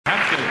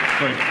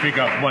going to pick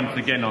up once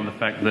again on the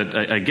fact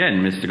that,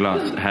 again, Mr.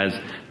 Glass has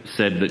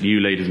said that you,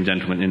 ladies and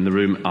gentlemen in the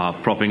room, are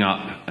propping up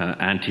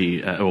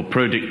anti- or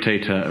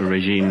pro-dictator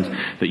regimes,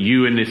 that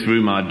you in this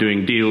room are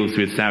doing deals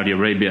with Saudi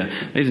Arabia.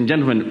 Ladies and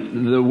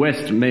gentlemen, the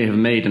West may have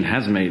made and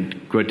has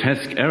made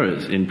grotesque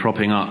errors in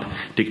propping up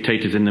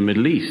dictators in the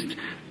Middle East.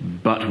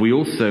 But we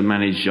also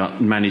manage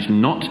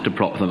not to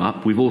prop them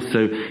up. We've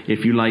also,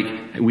 if you like,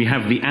 we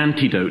have the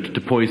antidote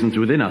to poisons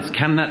within us.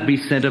 Can that be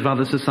said of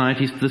other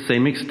societies to the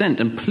same extent?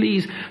 And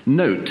please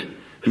note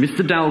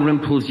Mr.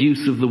 Dalrymple's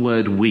use of the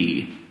word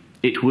we.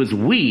 It was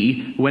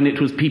we when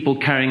it was people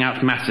carrying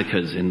out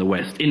massacres in the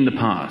West, in the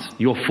past,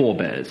 your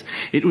forebears.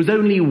 It was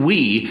only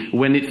we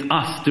when it's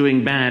us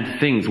doing bad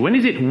things. When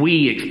is it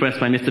we expressed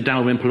by Mr.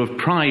 Dalrymple of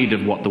pride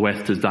of what the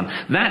West has done?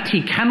 That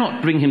he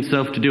cannot bring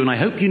himself to do, and I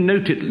hope you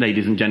note it,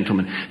 ladies and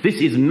gentlemen. This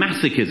is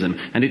masochism,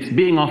 and it's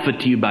being offered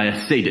to you by a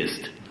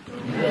sadist.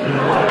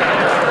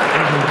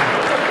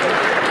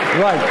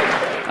 Right.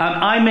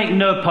 I make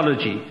no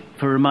apology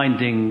for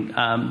reminding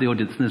the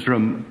audience in this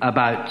room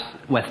about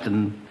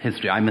Western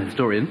history. I'm a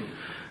historian.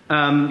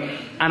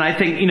 And I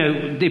think, you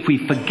know, if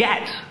we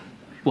forget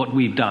what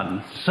we've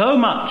done, so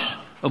much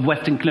of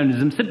Western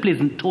colonialism simply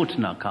isn't taught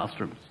in our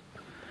classrooms.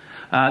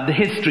 The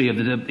history of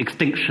the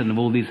extinction of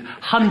all these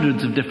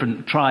hundreds of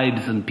different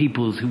tribes and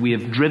peoples who we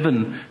have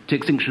driven to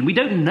extinction, we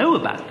don't know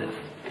about this.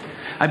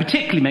 I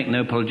particularly make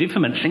no apology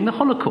for mentioning the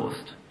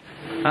Holocaust.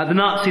 The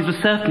Nazis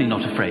were certainly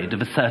not afraid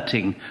of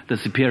asserting the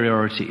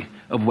superiority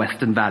of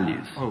Western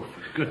values. Oh,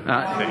 good.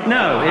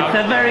 No, it's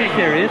a very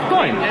serious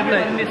point.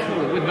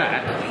 With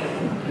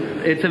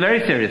that. It's a very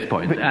serious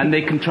point. And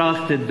they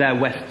contrasted their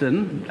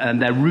Western and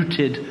their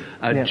rooted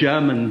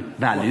German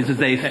values as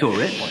they saw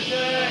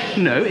it.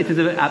 No, it is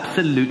an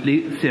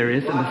absolutely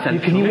serious and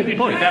essential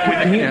point.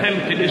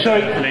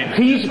 Sorry,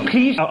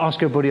 please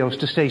ask everybody else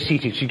to stay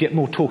seated so you get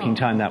more talking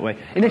time that way.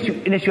 Unless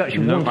you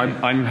actually want to.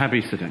 I'm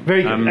happy sitting.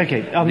 Very good.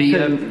 Okay.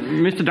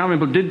 Mr.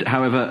 Dalrymple did,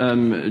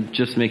 however,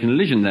 just make an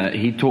allusion there.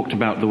 He talked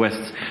about the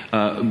West's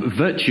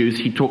virtues.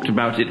 He talked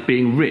about it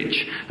being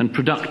rich and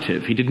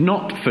productive. He did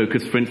not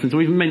focus, for instance,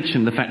 or even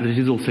mention the fact that it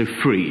is also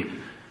free.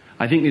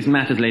 I think this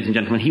matters, ladies and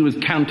gentlemen. He was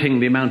counting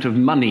the amount of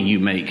money you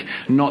make,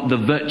 not the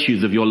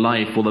virtues of your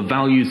life or the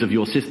values of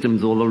your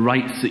systems or the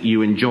rights that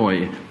you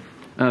enjoy.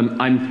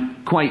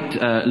 I'm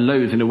quite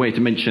loath in a way to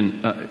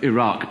mention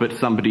Iraq, but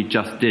somebody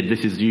just did.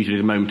 This is usually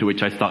the moment to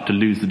which I start to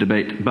lose the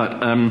debate.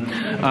 But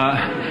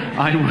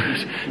I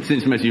would,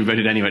 since most of you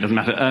voted anyway, it doesn't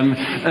matter.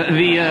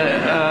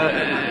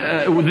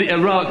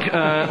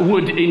 Iraq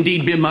would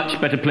indeed be a much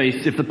better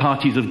place if the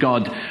parties of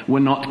God were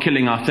not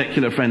killing our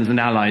secular friends and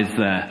allies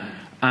there.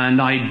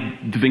 And I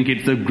think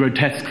it's a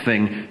grotesque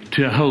thing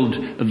to hold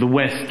the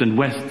West and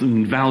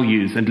Western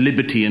values and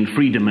liberty and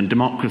freedom and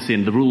democracy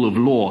and the rule of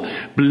law,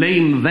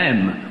 blame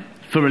them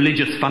for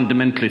religious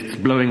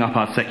fundamentalists blowing up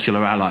our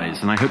secular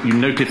allies. And I hope you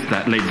noticed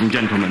that, ladies and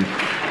gentlemen.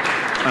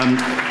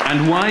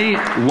 And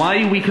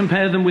why we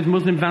compare them with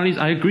Muslim values?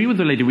 I agree with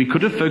the lady. We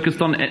could have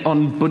focused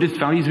on Buddhist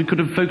values. We could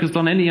have focused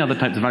on any other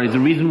types of values. The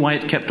reason why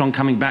it kept on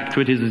coming back to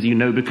it is, as you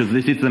know, because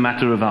this is the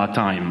matter of our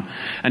time.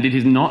 And it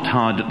is not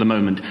hard at the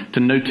moment to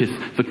notice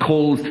the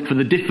calls for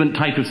the different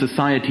type of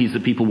societies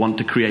that people want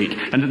to create.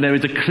 And that there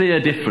is a clear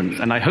difference.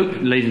 And I hope,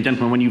 ladies and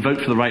gentlemen, when you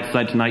vote for the right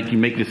side tonight, you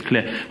make this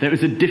clear. There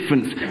is a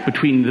difference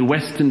between the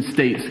Western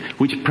states,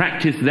 which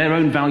practice their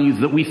own values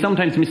that we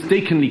sometimes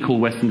mistakenly call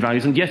Western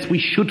values. And yes, we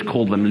should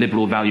call them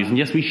liberal values, and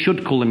yes, we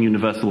should call them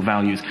universal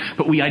values,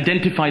 but we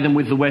identify them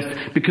with the West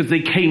because they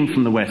came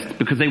from the West,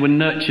 because they were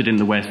nurtured in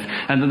the West,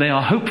 and that they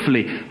are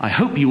hopefully, I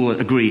hope you will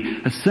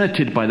agree,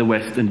 asserted by the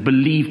West and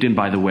believed in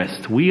by the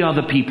West. We are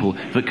the people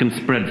that can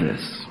spread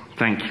this.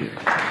 Thank you.